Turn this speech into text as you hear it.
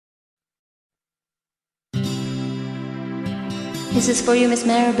This is for you, Miss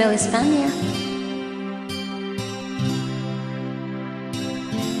Maribel España.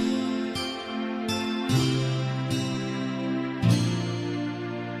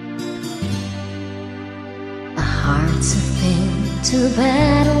 Our hearts have been to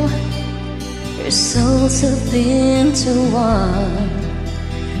battle, our souls have been to war.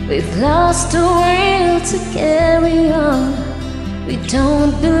 We've lost the will to carry on. We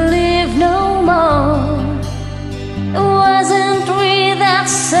don't believe no more. It wasn't we that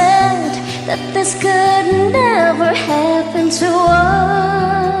said that this could never happen to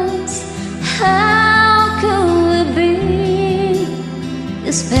us. How could we be?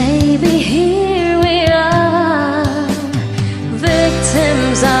 'Cause baby, here we are,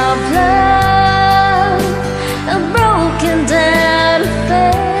 victims of love, a broken down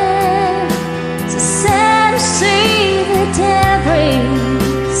affair. So sad to see the debris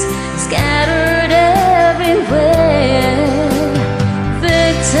scattered everywhere.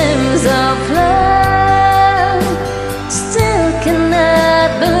 Victims of love, still cannot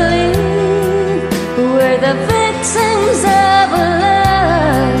believe we're the victims of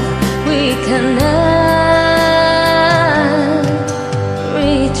love. We cannot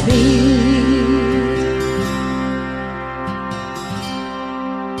retreat.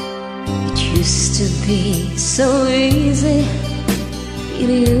 It used to be so easy, it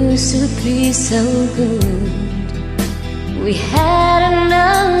used to be so good. We had an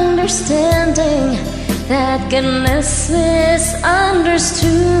understanding that goodness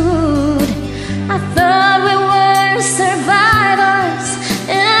misunderstood. I thought we were survivors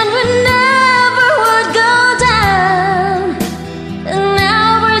and we never would go down. And now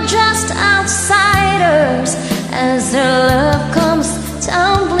we're just outsiders as our love comes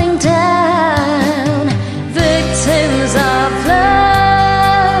tumbling down. Victims of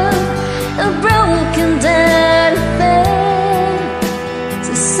love, a broken down affair.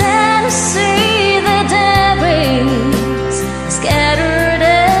 So sad to see the debris scattered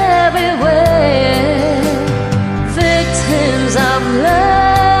everywhere. Victims of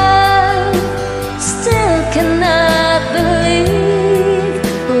love, still cannot believe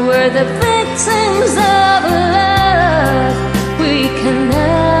we're the victims of love. We cannot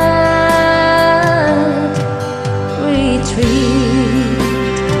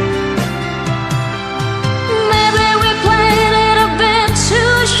retreat. Maybe we played it a bit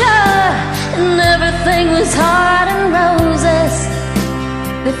too sure, and everything was hard and roses.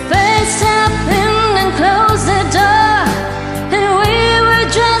 We faced up in and closed the door, and we were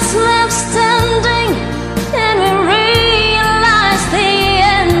just left standing, and we realized the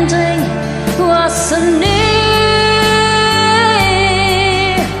ending was so near.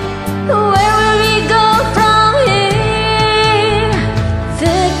 Where will we go from here?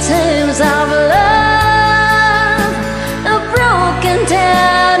 Victims of love.